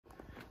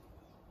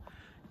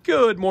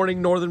Good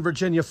morning, Northern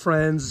Virginia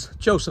friends.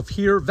 Joseph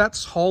here,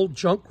 VETS Haul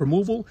Junk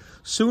Removal,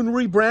 soon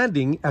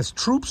rebranding as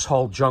Troops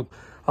Haul Junk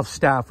of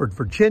Stafford,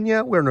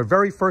 Virginia. We're in our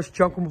very first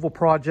junk removal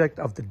project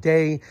of the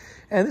day,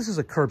 and this is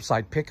a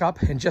curbside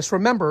pickup. And just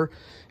remember,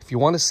 if you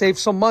want to save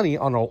some money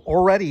on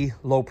already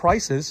low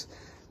prices,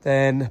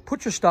 then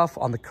put your stuff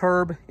on the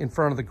curb in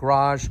front of the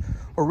garage,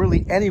 or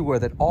really anywhere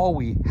that all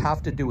we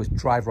have to do is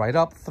drive right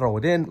up, throw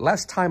it in.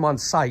 Less time on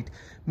site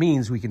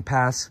means we can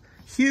pass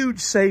huge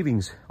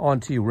savings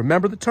onto you.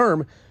 Remember the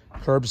term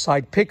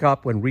curbside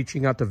pickup when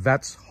reaching out to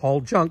VETS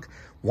Haul Junk.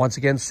 Once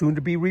again, soon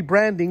to be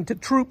rebranding to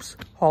Troops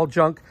Haul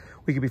Junk.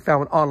 We can be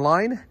found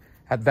online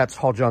at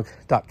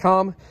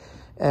vetshauljunk.com,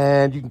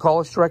 and you can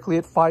call us directly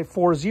at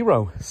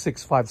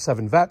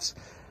 540-657-VETS.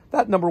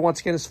 That number,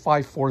 once again, is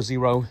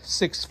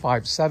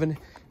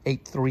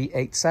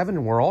 540-657-8387.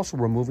 And we're also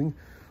removing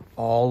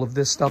all of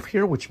this stuff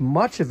here, which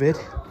much of it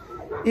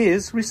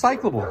is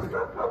recyclable.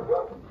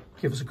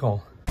 Give us a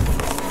call.